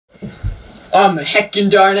I'm the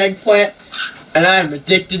Heckin DarnEggplant, and I am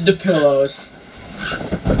addicted to pillows.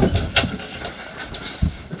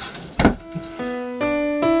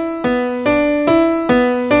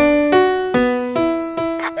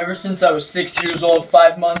 Ever since I was 6 years old,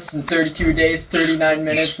 5 months and 32 days, 39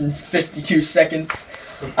 minutes and 52 seconds,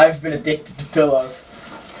 I've been addicted to pillows.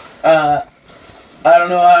 I don't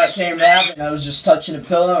know how it came to happen. I was just touching a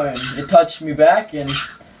pillow and it touched me back, and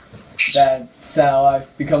that's how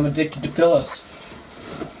I've become addicted to pillows.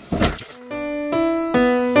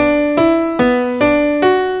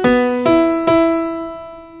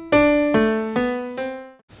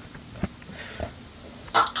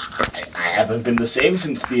 I haven't been the same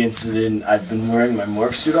since the incident. I've been wearing my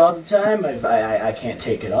morph suit all the time. I can't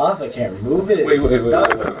take it off. I can't remove it. Wait. This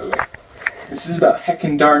is about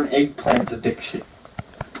Heckin DarnEggplant's addiction.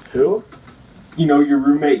 Who? You know your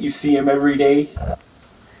roommate, you see him every day?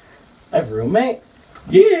 I have a roommate?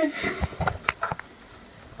 Yeah.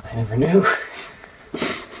 I never knew.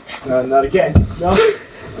 No, not again. No.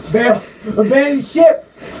 Bail. Abandon ship.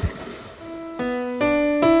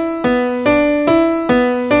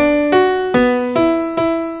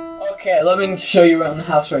 Okay, let me show you around the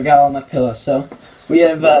house where I got all my pillows. So, we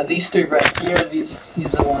have these three right here. These are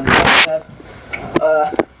the ones I have.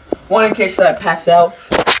 One in case I pass out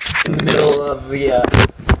in the middle of the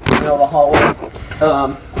hallway.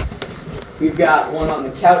 We've got one on the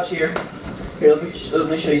couch here. Here, let me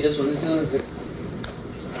show you this one. This one is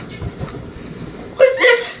what is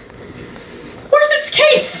this? Where's its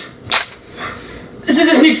case? This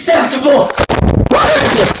isn't acceptable. What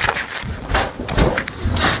is it?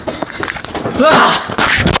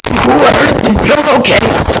 Where's the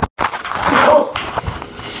pillowcase? Oh.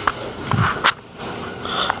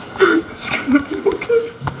 It's gonna be okay.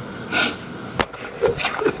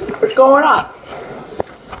 What's going on?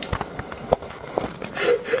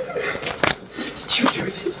 Did you do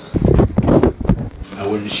this? I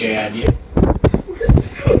wouldn't say I did. Where's the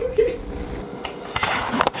pillowcase?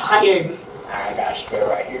 He's dying. I got a spare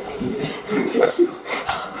right here for you.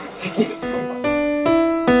 Thank you so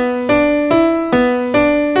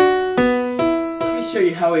much. Show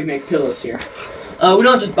you how we make pillows here. We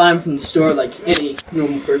don't just buy them from the store like any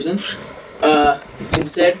normal person.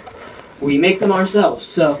 Instead, we make them ourselves.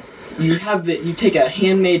 So you take a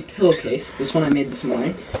handmade pillowcase. This one I made this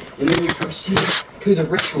morning, and then you proceed to the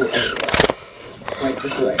ritual area. Right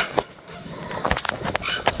this way.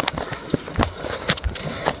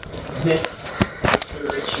 This is the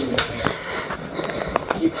ritual area.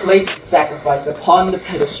 You place the sacrifice upon the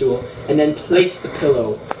pedestal, and then place the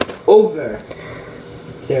pillow over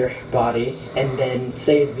their body, and then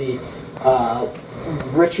say the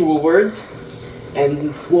ritual words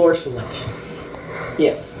and floor selection.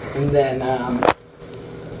 Yes, and then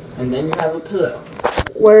you have a pillow.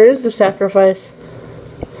 Where is the sacrifice?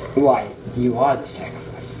 Why, you are the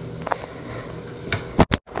sacrifice.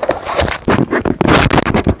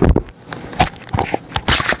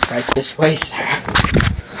 Right this way, sir.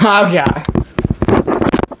 Oh God.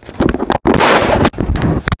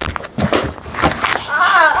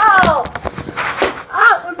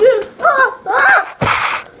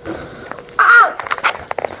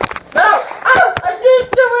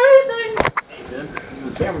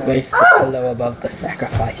 Place the pillow above the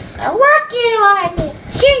sacrifice. I'm working on it.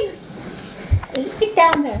 Jeez. Get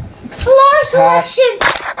down there. Floor selection.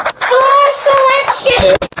 Floor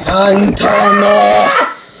selection.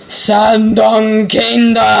 Cantano Sandon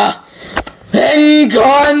Kinda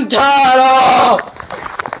Encontaro.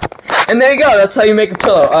 And there you go, that's how you make a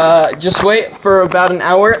pillow. Just wait for about an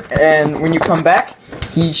hour, and when you come back,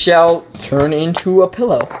 he shall turn into a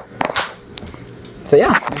pillow. So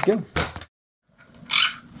yeah, there you go.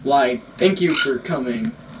 Like, thank you for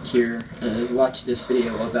coming here to watch this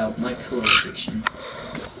video about my pillow addiction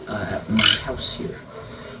at my house here.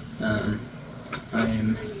 I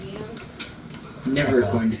am never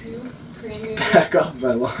going to back off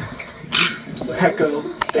my lawn. Back up.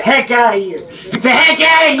 The heck out of here! Get the heck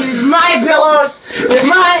out of here! These are my pillows! They're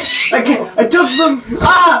mine! I took them!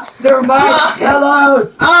 Ah! They're my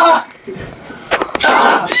pillows! Ah!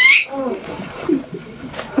 Ah!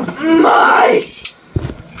 My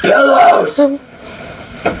pillows!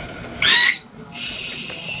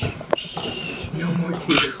 No more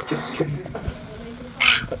tears, just dreams.